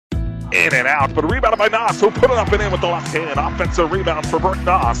in and out, but rebounded by Noss, who put it up and in with the left hand. Offensive rebound for Brooke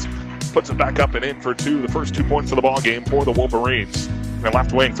Noss. Puts it back up and in for two, the first 2 points of the ball game for the Wolverines. And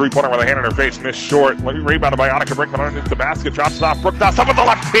left wing, three-pointer with a hand in her face, missed short. Rebounded by Annika Brinkman underneath the basket, drops it off. Brooke Noss up with the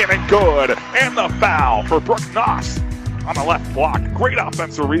left hand and good. And the foul for Brooke Noss on the left block. Great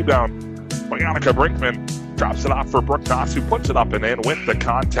offensive rebound by Annika Brinkman. Drops it off for Brooke Noss, who puts it up and in with the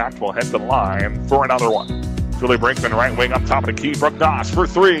contact. Will head to the line for another one. Julie Brinkman, right wing up top of the key. Brooke Noss for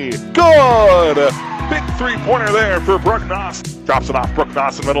three. Good! Big three-pointer there for Brooke Noss. Drops it off Brooke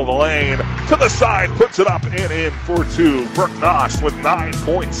Noss in the middle of the lane. To the side, puts it up and in for two. Brooke Noss with 9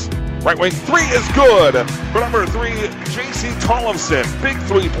 points. Right wing three is good. For number 3, J.C. Tollefson. Big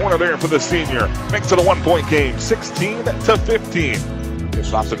three-pointer there for the senior. Makes it a 1-point game, 16-15.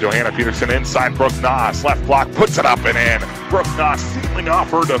 Gives off to Johanna Peterson inside Brooke Noss. Left block, puts it up and in. Brooke Noss sealing off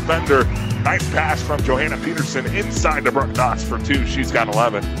her defender. Nice pass from Johanna Peterson inside to Brooke Noss for 2. She's got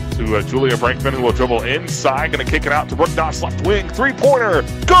 11. To Julia Brinkman, who will dribble inside. Going to kick it out to Brooke Noss, left wing. Three-pointer.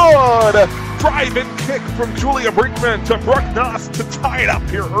 Good! Drive and kick from Julia Brinkman to Brooke Noss to tie it up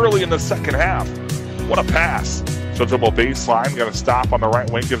here early in the second half. What a pass. She'll dribble baseline. Going to stop on the right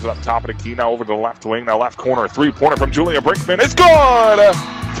wing. Gives it up top of the key. Now over to the left wing. Now left corner. Three-pointer from Julia Brinkman. It's good!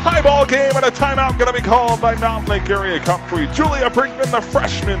 Tie ball game and a timeout going to be called by Mountain Lake Area Comfrey. Julia Brinkman, the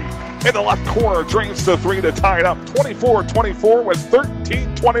freshman, in the left corner, drains to 3 to tie it up. 24-24 with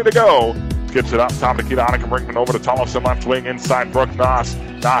 13:20 to go. Gives it up top to Annika Brinkman over to Tollefson, left wing inside Brooke Noss.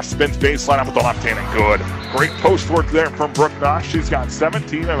 Noss spins baseline up with the left hand and good. Great post work there from Brooke Noss. She's got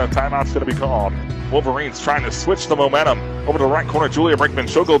 17 and a timeout's going to be called. Wolverines trying to switch the momentum. Over to the right corner, Julia Brinkman.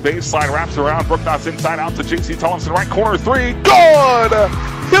 She'll go baseline, wraps around. Brooke Noss inside out to J.C. Tollefson. Right corner three. Good!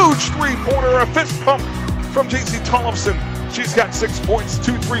 Huge three-pointer, a fist pump from J.C. Tollefson. She's got 6 points,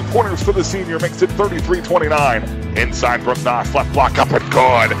 2 3-pointers for the senior, makes it 33-29. Inside Brooke Noss, left block up and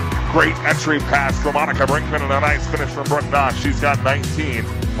good. Great entry pass from Annika Brinkman and a nice finish from Brooke Noss. She's got 19.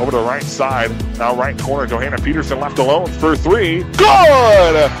 Over to the right side, now right corner, Johanna Peterson left alone for 3.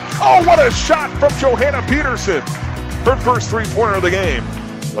 Good! Oh, what a shot from Johanna Peterson. Her first three-pointer of the game.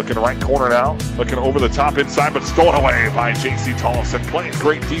 Looking right corner now, looking over the top inside, but stolen away by J.C. Tollefson. Playing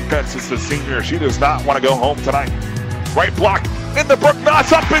great defense as the senior. She does not want to go home tonight. Right block in the Brooke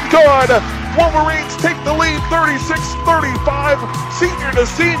Noss up and good. Wolverines take the lead 36-35, senior to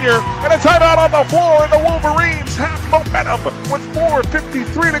senior, and a timeout on the floor, and the Wolverines have momentum with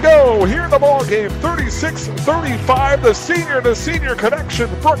 4:53 to go here in the ball game. 36-35, the senior to senior connection.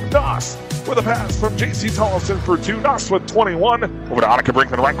 Brooke Noss with a pass from J.C. Tollefson for 2. Noss with 21. Over to Annika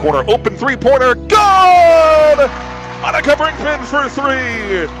Brinkman, right corner, open three-pointer, good! Annika Brinkman for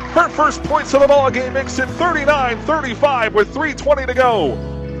 3. Her first points of the ball game makes it 39-35 with 3:20 to go.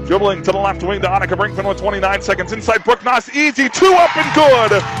 Dribbling to the left wing to Annika Brinkman with 29 seconds inside Brooke Noss. Easy, 2 up and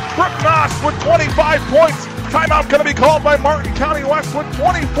good. Brooke Noss with 25 points. Timeout going to be called by Martin County West with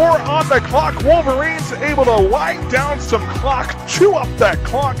 24 on the clock. Wolverines able to wind down some clock, chew up that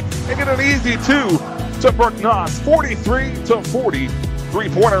clock, and get an easy 2 to Brooke Noss. 43-40.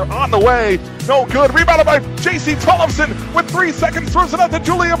 Three-pointer on the way. No good. Rebounded by J.C. Tollefson with 3 seconds. Throws it out to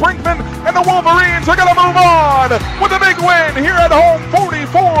Julia Brinkman. And the Wolverines are going to move on with a big win here at home.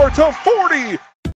 44-40.